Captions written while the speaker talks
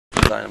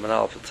Zayin, an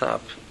Aleph at the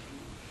top.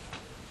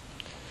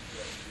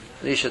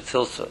 Risha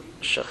Tilsa,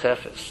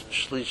 Shachefes,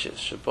 Shlichis,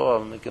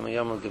 Shaboam,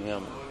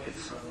 Gimayam.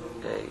 It's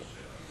a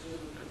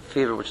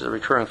fever, which is a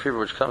recurring fever,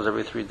 which comes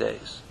every 3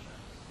 days.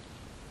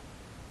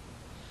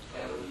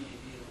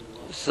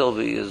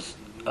 Silvi is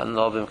a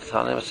Novim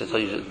Ketanim. I tell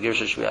you,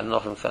 Girsha should be a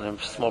Novim Ketanim,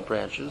 small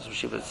branches.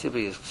 Shiva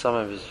Tzibi is some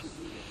of his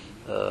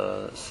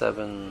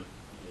 7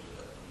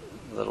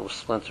 little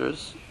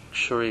splinters,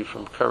 Shuri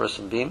from Kuras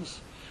and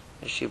beams.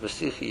 Shiva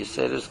Sichi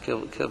Yiseder's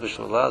Kilbish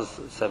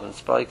Malaz, 7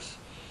 spikes.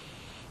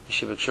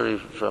 Shiva Shuri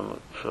from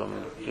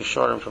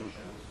Yishorim, from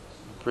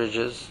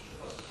bridges.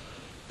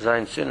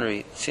 Zayin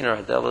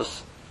Sinar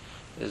Hadelis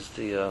is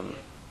the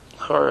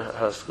Chor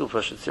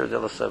HaSkufa Shetzir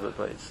Hadelis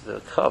Sabbat, it's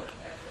the cup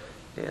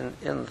in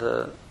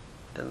the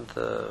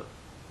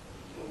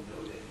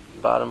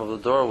bottom of the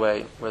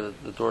doorway where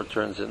the door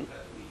turns in.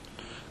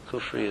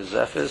 Kufri is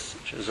Zephis,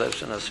 which is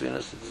Zephis and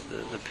Asvinus. It's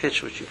the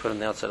pitch which you put on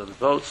the outside of the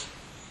boats.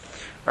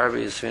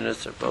 Arbi is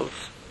Asvinus, they're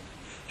boats.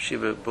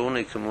 Shiva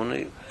Buni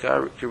Kamuni,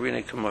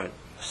 Garini Kamoin,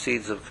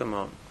 seeds of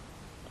Kamon.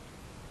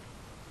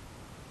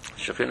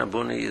 Shafina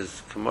Buni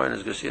is Kamoin,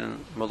 is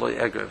Gushin Maloi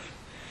Egrev,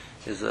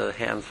 is a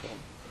handful,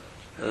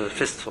 a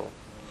fistful.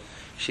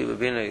 Shiva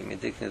Bina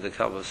Medikni the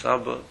Kalba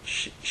Saba,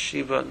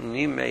 Shiva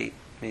Nime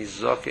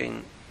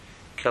Mizokin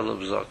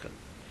Kelub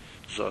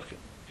Zokin.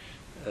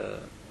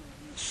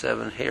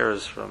 7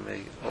 hairs from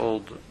an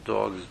old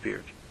dog's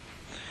beard.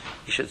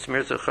 It's an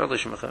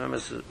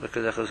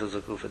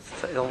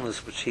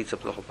illness which heats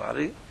up the whole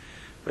body.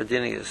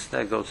 Radini is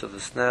snag, go to the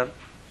snab.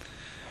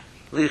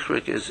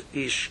 Lichrik is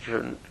ish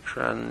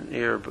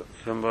kranir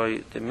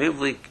kamboy. The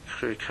mivlik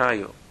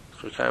krikayo.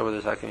 Krikayo where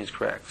the taka means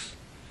cracks.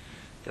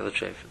 The other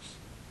chafers.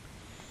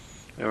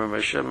 Remember,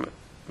 Mishum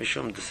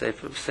the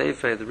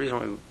Seife, the reason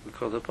why we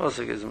call the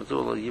pasuk is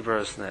Medula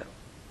Yivar Snab.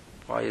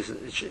 Why is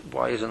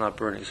it not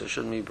burning? So it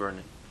shouldn't be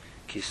burning.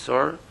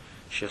 Kisor,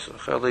 Shesor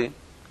Cheli,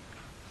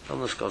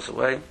 illness goes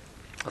away.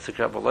 That's a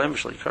Kabbalah,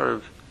 Mishli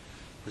Karev,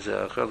 is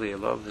a Cheli, I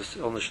love this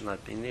illness should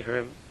not be near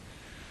him.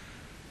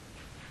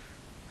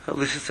 At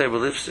least say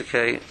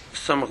Relipsike,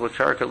 Samach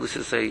Lakarka, at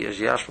least say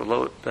Yash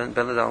below, bend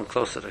it down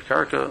close to the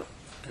Karka.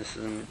 This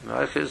is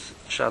Ma'achis,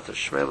 Shata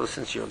Shvela,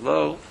 since you're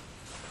low,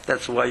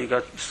 that's why you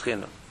got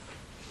skin.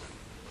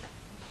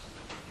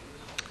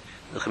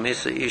 The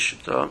Chamisa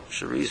Ishta,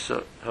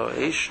 Sharisa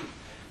Ha'esh,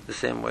 the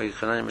same way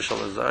Chanani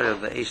Mishal Azariah,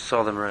 the Eish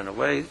saw them ran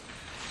away,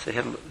 so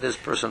him, this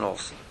person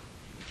also.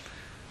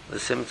 The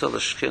Simta,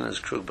 the skin is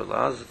Krug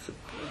Balaz, it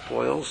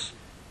boils.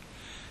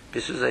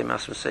 Bisuzay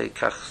Masmasei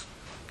Kach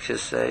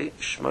Kisei,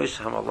 Shmois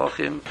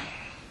Hamalachim,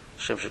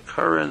 Shem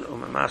Shekaran,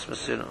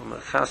 Masmasin,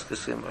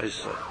 Chaskisim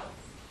Oiso.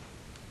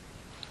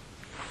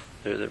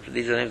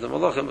 These are named the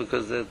Malachim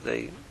because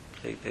they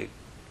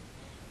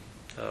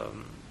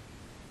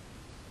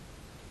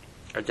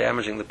are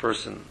damaging the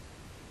person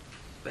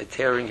by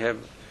tearing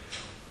him,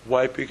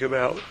 wiping him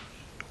out,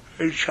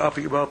 and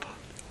chopping him up.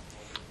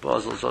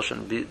 Basel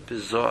Zoshan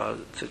Bizar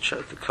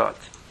to cut.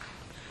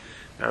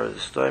 Now the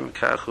Stoim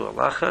Kachu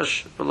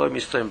Alachash, below me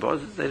Stoim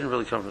Baz, they didn't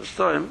really come from the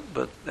Stoim,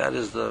 but that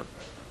is the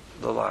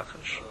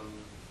Lachash.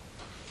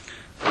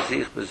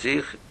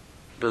 Bezich,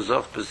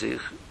 Bezoch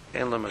Bezich,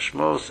 En La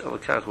Mashmos, El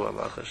Kachu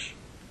Alachash.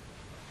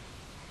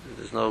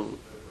 There's no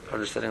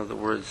understanding of the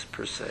words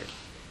per se.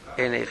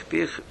 You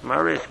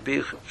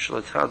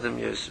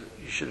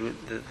should,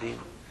 the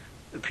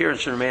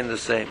appearance should remain the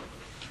same.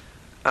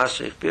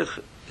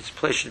 Its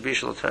place should be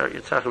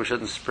Yatachah,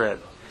 shouldn't spread.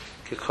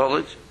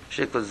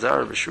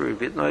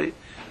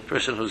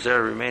 Person whose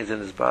zera remains in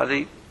his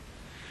body,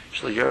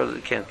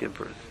 that can't give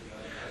birth.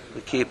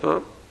 The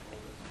keeper,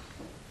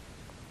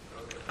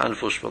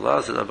 Anfush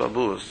Balaz, and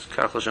Ababus,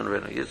 Kachlosh and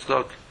Reno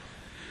Yitzchok.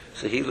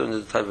 So he learned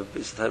it's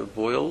the type of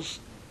boils.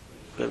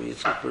 Maybe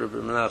Yitzchok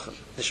Menachem,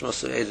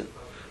 Nishmas Eden.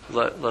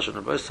 Lashon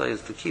Rabbi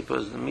is the keeper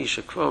is the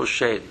Misha Kvo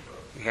shade.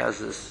 He has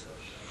this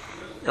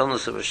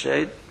illness of a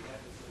shade.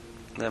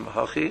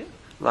 Nemahachi,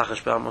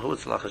 Lachash Ba'amahu,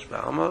 it's Lachash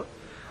Ba'ama.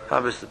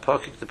 Habis the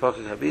pocket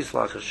Habis,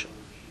 Lachash.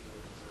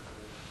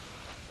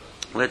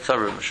 Let's have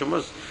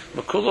Mashumas.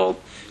 Makulol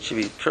should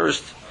be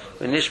cursed.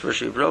 Nishbar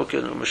should be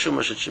broken.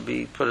 Mashumas should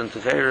be put into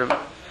Veirim.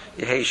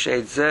 Yehei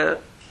shade Zeh.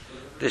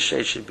 This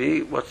shade should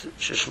be what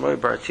Sheshmoy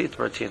Bartit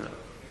Bartina.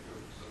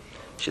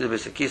 Should be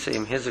Sekisa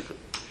Im Hizik.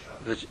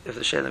 If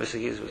the shade of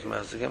Isagis was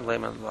Mazakim,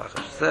 Layman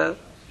Lachash said,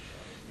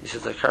 he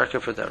says the karka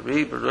for that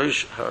Ri,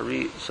 Barush,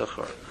 Hari,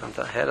 Zachor, on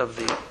the head of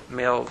the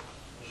male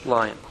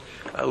lion.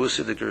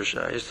 Ausi the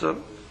Gersha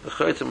Islam, the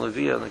Choitim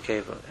Levia and the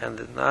Keva, and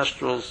the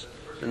nostrils,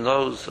 the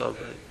nose of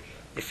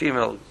a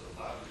female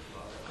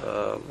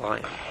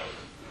lion.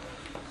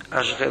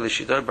 Ashacheli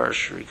Shidar Bar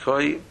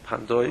Shrikoi,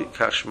 Pandoi,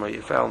 Kachshma,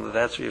 you found that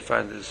that's where you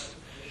find this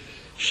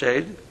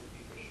shade.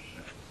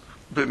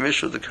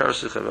 B'mishu the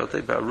karsi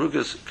chavote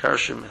ba'arugas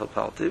karshim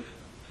helpaltiv,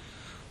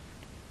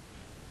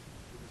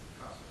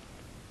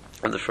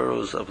 and the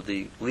furrows of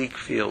the leek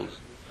field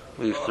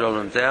we've thrown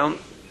them down.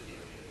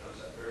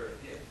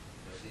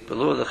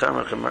 Below the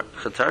chamar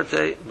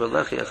chatarte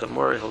belechi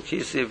achamor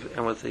helkisiv,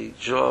 and with the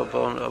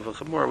jawbone of a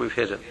chamor we've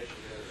hit him.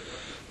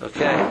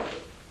 Okay.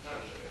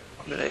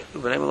 B'nei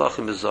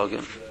Malachim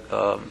bezogim.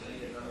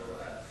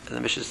 And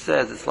the Mishnah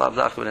says it's lav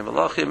dach b'nei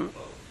Malachim.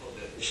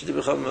 Shidi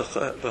b'chol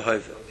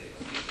b'hoive.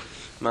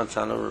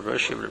 Mantano Rav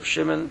Rashi Rav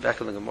Shimon back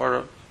in the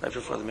Gemara right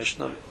before the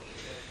Mishnah.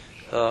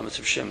 It's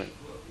Rav Shimon.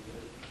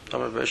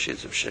 Amar Rav Rashi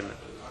it's Rav Shimon.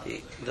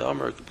 The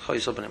Amar Chol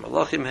Yisrael b'nei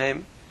Malachim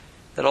heim.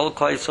 That all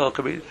Chol Yisrael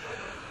can be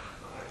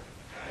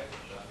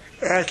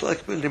act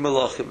like b'nei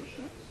Malachim.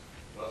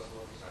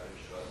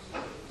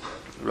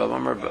 Rav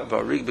Amar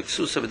Barig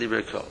B'Ksusa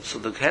B'Divrei Kol. So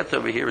the het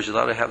over here is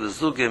allowed to have the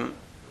zugim,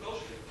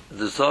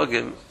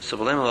 so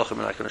b'nei Malachim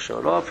are not going to show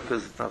it off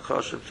because it's not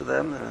kosher to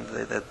them, and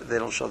they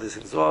don't show these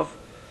things off.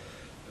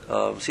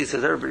 So he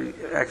says everybody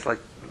acts like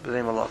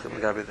b'nei Malachim.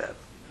 It got to be that.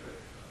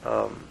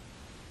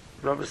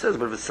 Rabbi says,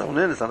 but if it's sewn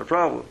in, it's not a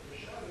problem.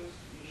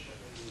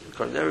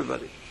 According to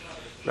everybody.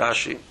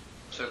 Rashi.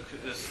 So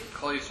this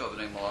Kol Yisrael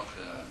b'nei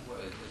Malachim,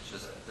 it's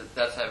just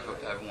that's how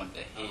everyone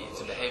behaves. It's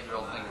a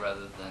behavioral thing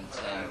rather than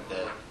saying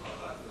that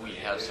we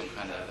have some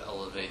kind of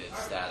elevated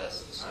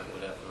status, so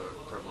whatever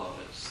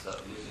privileges that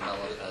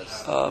Melech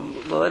has.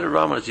 Well, later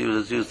Rama is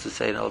used to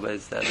say an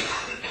elevated status.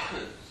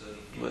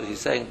 But he's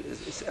saying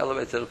it's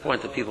elevated to the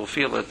point that people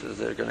feel that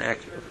they're going to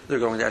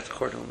act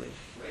accordingly.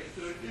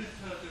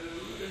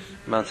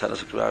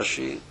 Mantanas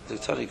Rashi, the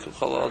Tani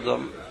Kuchol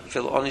Adam,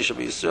 Phil Oni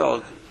Shabi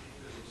Yisrael,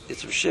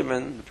 it's Rav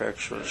Shimon, the Perak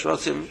Shur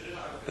Shrotzim,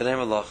 B'nei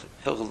Malachim,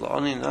 Hilchel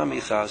Oni Nami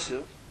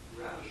Chasyu.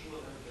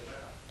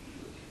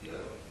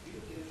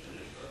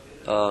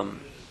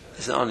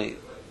 It's an Oni.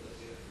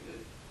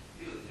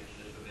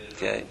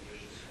 Okay.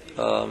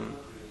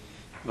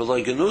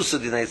 B'loi Genusa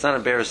Dinei, it's not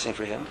embarrassing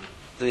for him.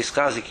 The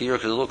Iskazi Kiyur,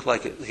 because it looked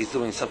like he's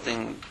doing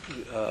something,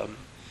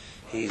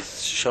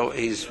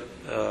 he's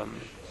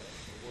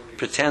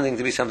pretending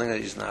to be something that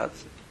he's not.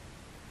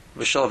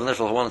 V'shalav and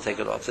therefore he'll want to take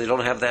it off. So they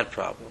don't have that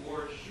problem.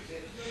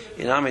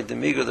 Inami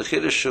Demigo the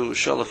Chidushu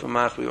Shalaf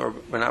Machri, or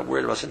we're not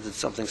worried about since it's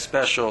something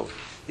special,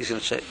 he's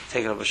going to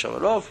take it off and show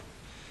it off.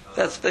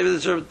 That's what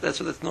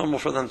it's normal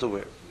for them to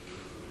wear.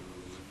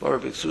 Or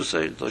Big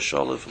Susay do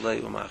Shalaf Lei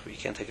Machri. You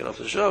can't take it off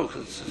the show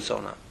because it's so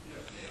not.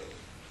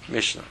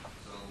 Mishnah.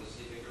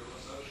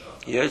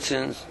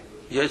 Yotzin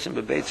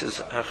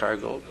bebeitzes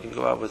hachargol. You can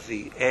go out with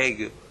the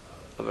egg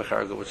of a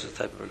chargol, which is a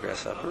type of a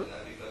grasshopper.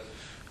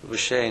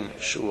 V'shein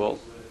shuol,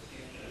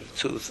 the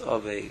tooth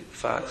of a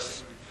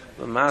fox.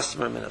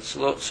 V'masmer min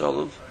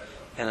soluv,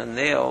 and a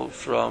nail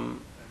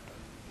from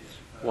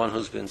one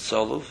who's been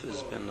soluv,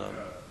 has been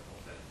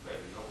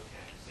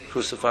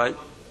crucified.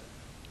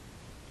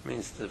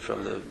 Means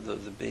from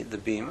the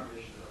beam.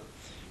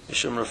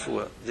 Mishum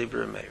refuah,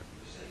 dibra meir.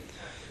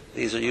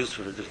 These are used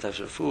for different types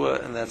of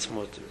refuah, and that's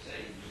mutter.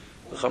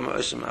 These are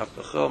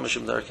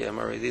darkei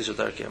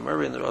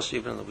amari, and they're also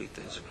even on the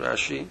weekdays.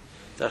 Rashi,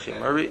 darkei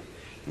amari,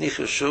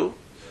 nichushu,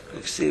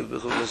 uksiv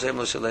b'chuvazem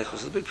l'selechus.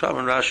 There's a big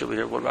problem in Rashi over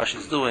here, what Rashi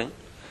is doing,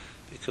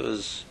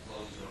 because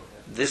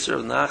this sort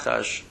of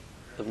nachash,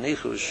 of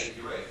nichush,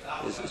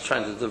 is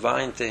trying to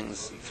divine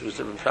things through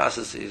different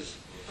processes,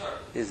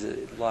 is a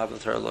lav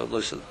of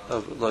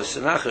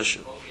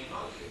loisenachashu.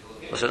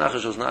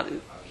 Loisenachashu is not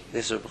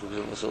this sort of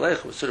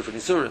l'selech, it's sort of an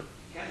isurim.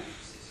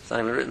 It's not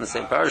even written in the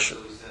same parsha.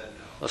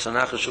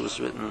 Loisenachashu was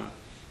written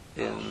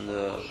in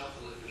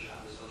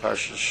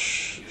parsha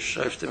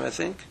Shoftim, I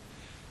think,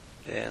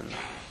 and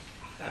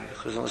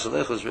Chuzon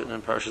l'selech was written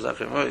in parsha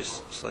Zachrei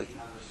Mois. It's like,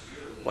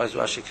 why is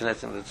Rashi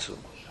connecting the two?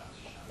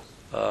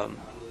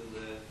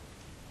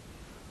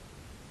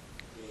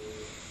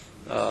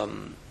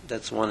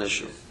 That's one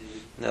issue.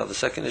 Now the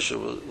second issue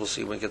we'll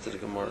see when we get to the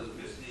Gemara,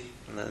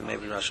 and then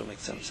maybe Rashi will make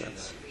some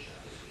sense.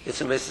 It's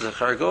in basis of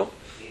cargo.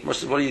 What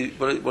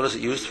is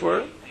it used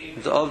for?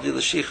 The avdi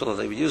l'shichel.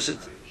 They would use it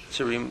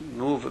to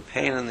remove a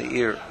pain in the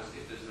ear.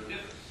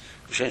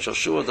 The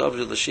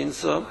avdi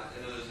l'shinsa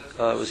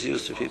was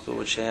used for people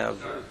which have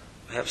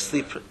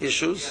sleep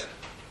issues.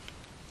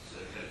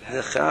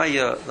 The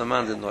chaya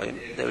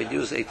l'mandinoim. They would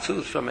use a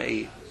tooth from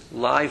a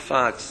live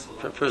fox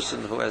for a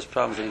person who has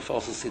problems and he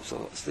falls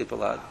asleep a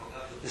lot.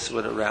 This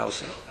would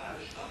arouse him.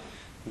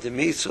 The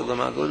mitzvah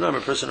l'mandinoim.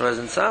 A person who has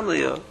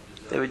insomnia,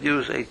 they would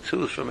use a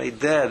tooth from a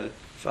dead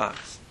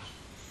fox.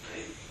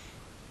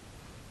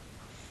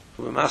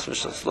 The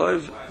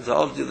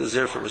avdi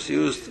l'zirfer was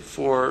used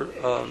for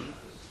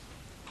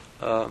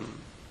a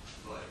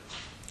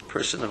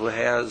person who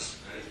has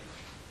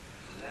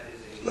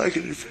like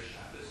a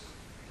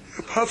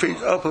puffing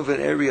up of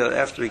an area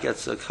after he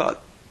gets a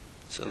cut.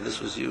 So this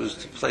was used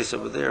to place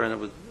over there, and it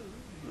would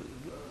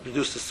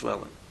reduce the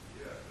swelling.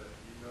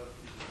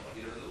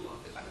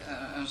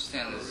 I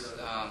understand this.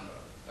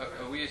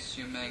 Are we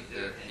assuming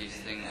that these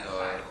things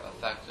are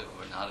effective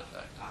or not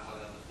effective?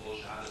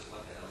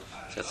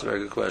 That's a very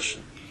good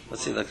question.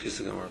 Let's see next piece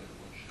of Gemara.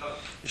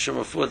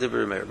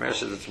 Meir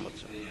says it's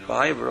mutter.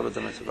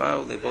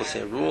 They both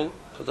say a rule.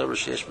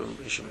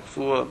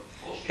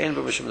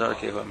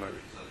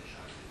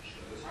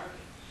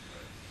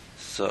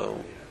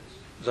 So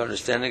the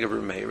understanding of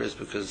Meir is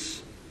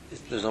because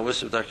there's no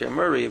wisdom of Darkei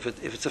Amari if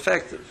it's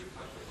effective.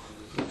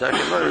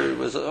 Darkei Mori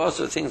was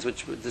also things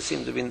which would,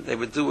 seemed to be, they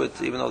would do it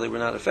even though they were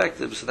not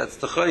effective. So that's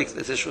the chayik.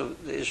 The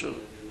issue of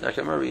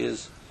Darkei Mori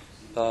is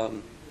the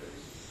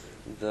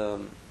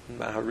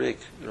Maharik.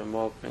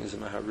 Ramah brings a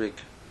Maharik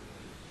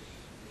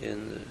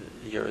in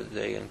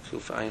Yeridei and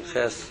Kufa Ein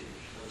Ches.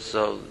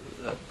 So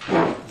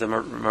the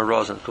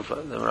Ramaz and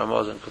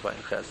Kufa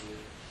Ein Ches.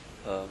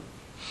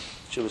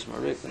 Jewish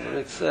Marik. The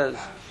Marik says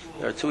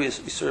there are two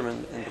Yisurim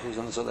in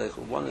Bechuzan Zalechu.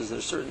 One is there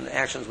are certain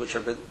actions which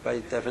are by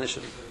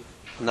definition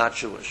not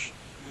Jewish.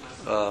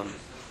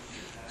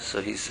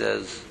 So he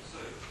says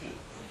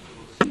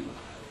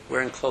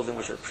wearing clothing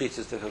which are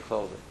priestess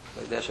clothing.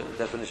 By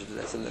definition,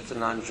 that's a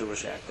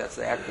non-Jewish act. That's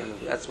the acting.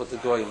 That's what the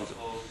goyim do.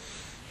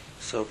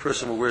 So a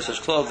person who wears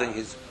such clothing,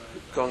 he's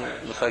going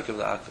l'chayk of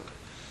the akil.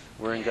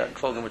 Wearing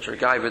clothing which are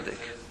gaivadik,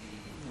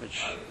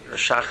 which are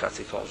shachatz,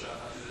 he calls it.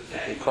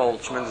 They call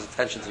tremendous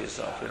attention to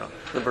yourself.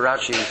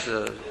 Liberace's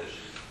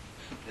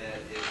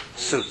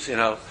suits.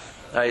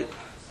 Right?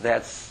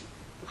 That's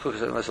and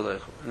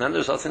then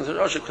there's other things that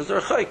are osher because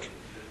they're chayk.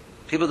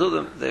 People do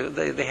them.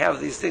 They have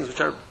these things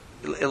which are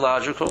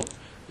illogical.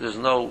 There's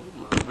no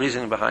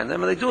reasoning behind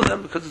them, and they do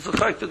them because it's a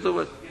chayk to do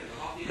it.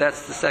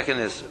 That's the second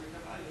issue.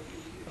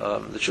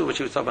 The truth which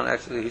he was talking about,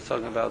 actually, he's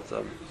talking about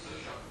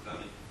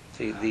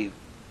the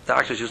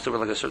doctors used to wear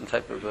like a certain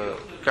type of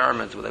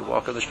garment where they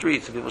walk on the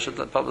streets and people should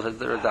publicize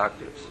they're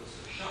doctors.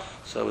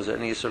 So is there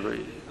any issue of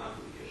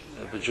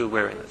a Jew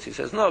wearing this? He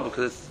says no,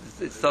 because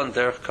it's done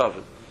derech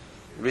kavod.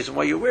 The reason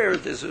why you wear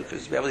it is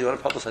because you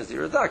want to publicize that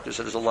you're a doctor,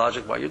 so there's a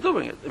logic why you're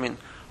doing it. I memean,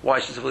 why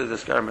specifically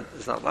this garment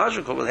is not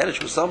logical, but they had to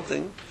choose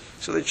something,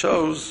 so they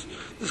chose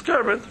this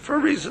garment for a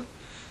reason.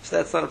 So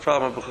that's not a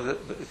problem because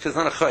it's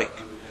not a chayk.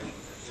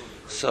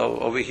 So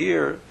over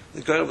here,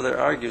 the guy over there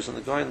argues, and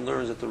the guy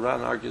learns that the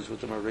Ran argues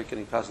with the Marik, and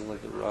he passes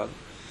like the Ran.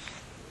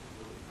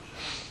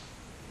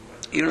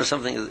 Even if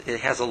something it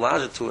has a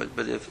logic to it,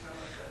 but if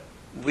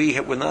we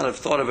would not have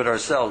thought of it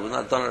ourselves, would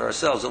not done it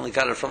ourselves, only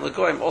got it from the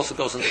goyim, also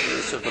goes into the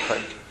issue of the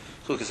chayk.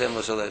 Chukasem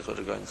l'shalech, what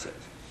the goyim says.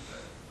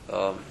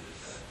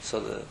 So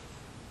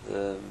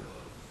the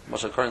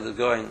much according to the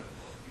goyim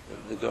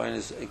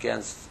is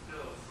against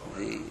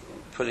the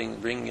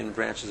bringing in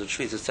branches of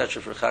trees,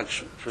 etc. for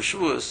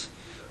Shavuos,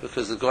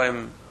 because the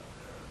goyim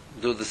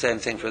do the same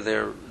thing for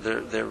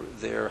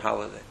their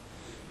holiday.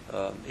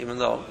 Even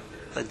though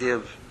the idea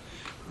of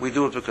we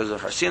do it because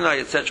of Har Sinai,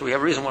 etc. We have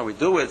a reason why we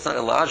do it. It's not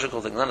a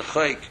logical thing, not a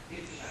chayk.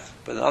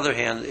 But on the other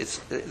hand,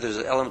 there's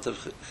an element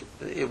of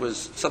it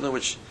was something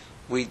which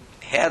we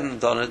hadn't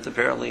done it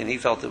apparently, and he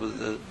felt it was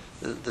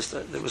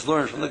it was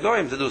learned from the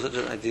goyim to do such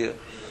an idea.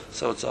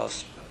 So it's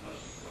us.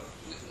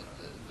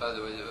 By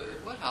the way,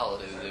 what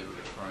holiday were they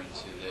referring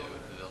to? They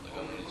would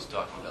when he was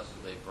talking about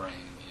that they bring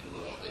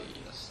all the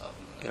stuff.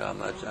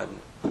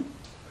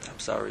 I'm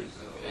sorry.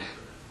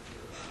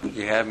 Okay.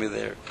 You have me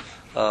there.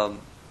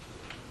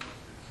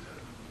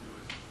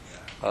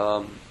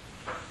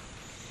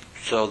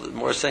 So the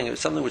more saying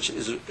it's something which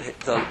is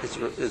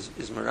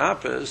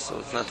merapis, so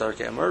it's not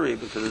darkei amori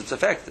because it's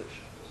effective.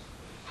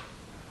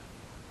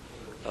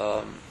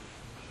 But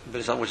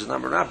it's something which is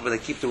not merapis, but they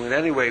keep doing it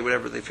anyway.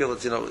 Whatever they feel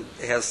it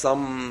has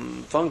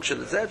some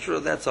function,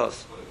 etc. That's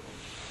us.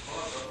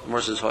 The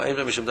more says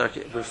mishum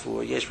darkei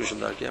refuah yesh mishum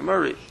darkei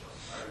amori.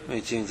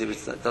 It means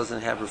if it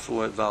doesn't have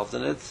refuah involved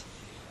in it,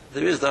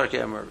 there is darkei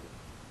amori.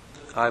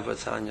 Ayva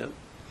Tanya.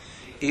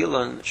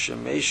 Ilan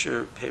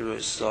shemesher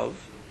peros sov,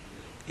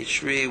 a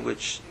tree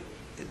which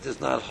it does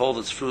not hold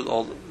its fruit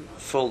all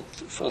full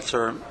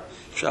term,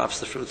 drops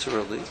the fruit too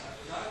early.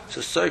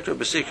 So circa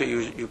b'sikra,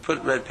 you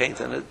put red paint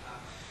on it.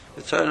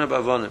 You turn it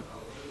bavonim,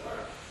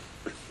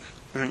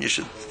 and you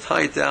should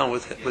tie it down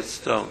with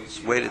stones,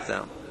 weight it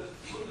down.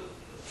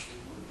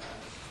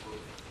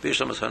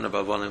 Bishlam is turn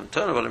bavonim.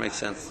 Turn bavonim makes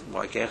sense.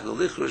 Why can't the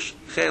lichush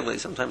chayli?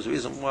 Sometimes the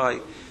reason why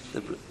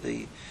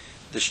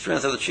the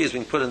strength of the tree is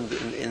being put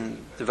in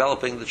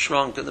developing the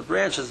trunk and the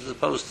branches as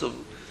opposed to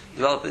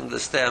developing the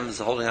stems,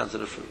 holding on to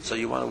the fruit. So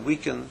you want to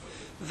weaken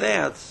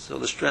that so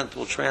the strength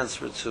will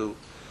transfer to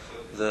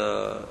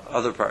the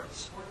other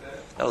parts.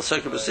 El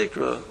Sekra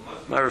B'Sikra,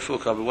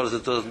 Marifuka, but what does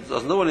it do? It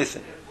doesn't do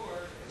anything.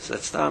 So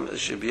it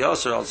should be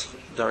also else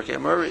darkei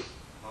amori.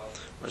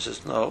 Or it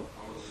says no.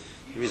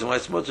 The reason why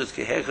it's mutter is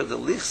Kehecha the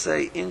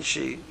Lichsei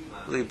Inchi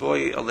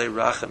Liboy Alei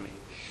Rachami.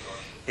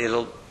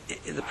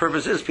 The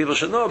purpose is people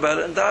should know about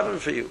it and daven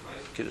for you.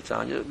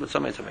 Kidatanya, but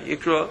somebody told me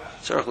Yikra,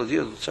 Tzarech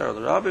L'Diyah, Tzarech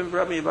L'Rabim,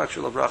 Rabbi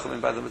Yibakshul of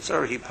Rachamim. By the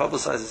Mitzvah, he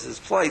publicizes his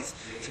plight,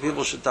 so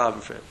people should daven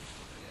for him.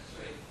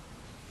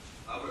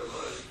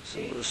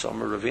 So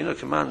Ravina,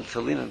 Kaman,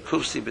 Talin, and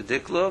Kufsi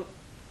B'Dikla,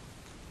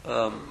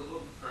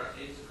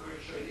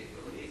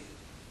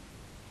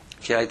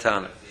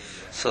 Kiaitana.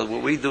 So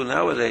what we do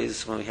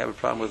nowadays, when we have a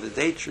problem with the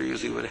date tree,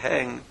 is we would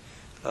hang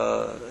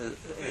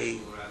a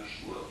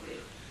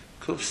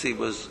Kufsi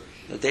was.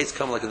 The dates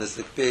come like in this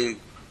big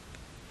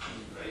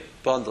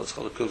bundle. It's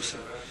called a kufsi.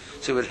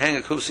 So we would hang a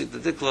kufsi, the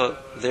dikla,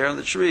 there on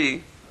the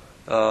tree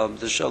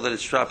to show that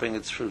it's dropping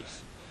its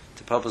fruits,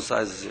 to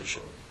publicize this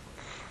issue.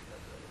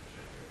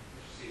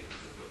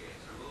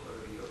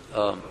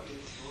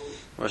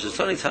 Whereas the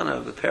Tani Tana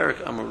of the Perik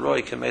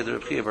Amoroi Kameder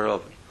Rebchia Bar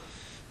Oven.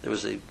 There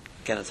was a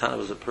Tana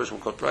was a person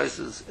who called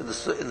prices in the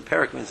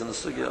Perik means in the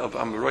sugya of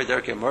Amoroi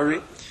Derke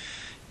Mori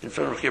in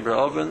front of Rebchia Bar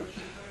Oven.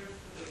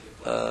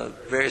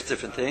 Various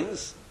different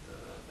things.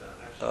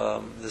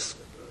 This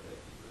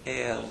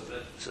and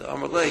so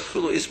Amoroi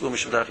Kulu Isbu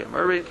Mishum Derke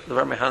Mori the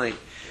Varmehani.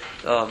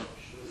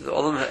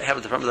 All of them have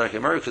a different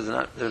Derke Mori because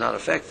they're not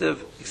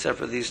effective except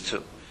for these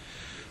two.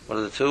 What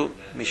are the two?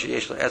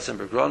 Mishayesh Etzem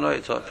Bergrono.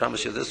 I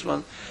promise you this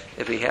one.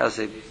 If he has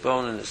a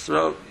bone in his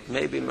throat,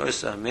 maybe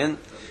Mosa Amin,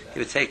 he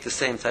would take the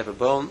same type of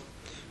bone.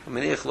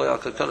 Put it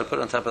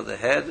on top of the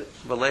head.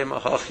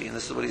 And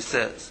this is what he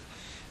says.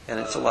 And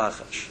it's a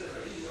lachash.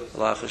 The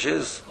lachash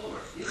is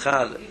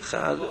Chad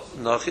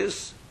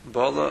Nochis,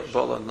 Bola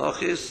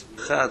Nochis,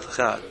 Chad.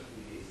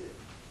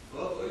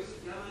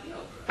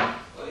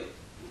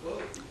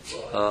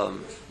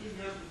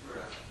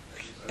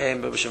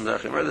 And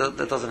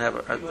that doesn't have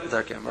a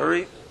Darkei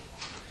Murray,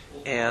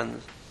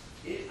 and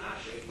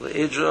the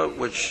Idra,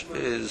 which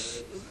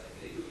is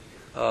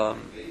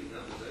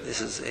this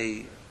is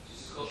a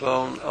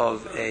bone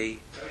of a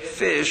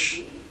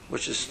fish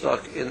which is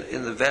stuck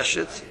in the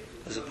veshet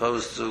as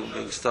opposed to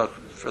being stuck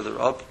further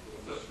up.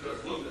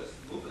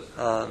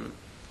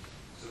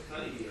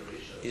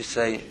 You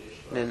say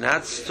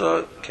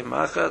Ninatsta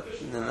Kemachat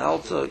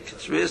Ninalta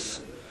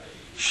Ketris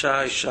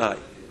Shai.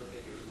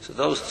 So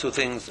those two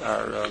things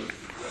are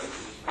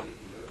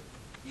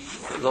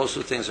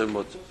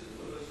mut.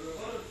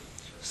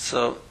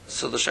 So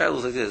the shayla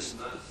is like this.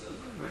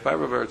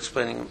 Rabbi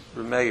explaining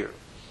Remeir.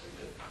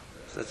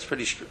 So that's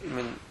pretty. I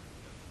mean,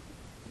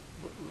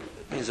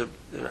 it means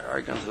they're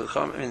arguing to the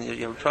Chacham. I mean, you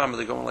have a problem.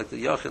 They're going like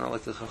the Yachin or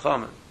like the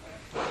Chacham,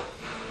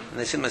 and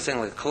they seem like saying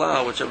like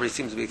Klal, which everybody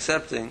seems to be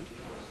accepting,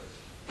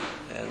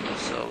 and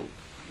so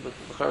but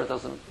the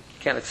Chacham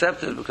can't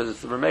accept it because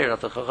it's the Remeir, not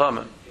the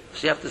Chacham.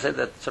 So you have to say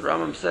that. So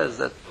Rambam says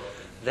that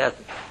the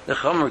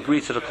Chacham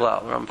agreed to the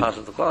Klal. The Rambam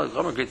passes the Klal. The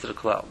Chacham agreed to the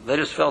Klal. They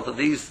just felt that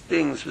these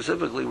things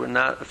specifically were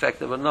not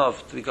effective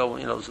enough to be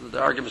going. So the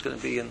argument is going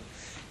to be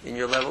in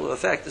your level of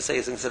effect to say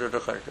it's considered a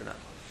chayk or not.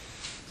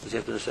 So you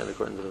have to understand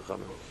according to the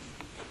Chacham.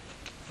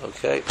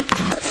 Okay.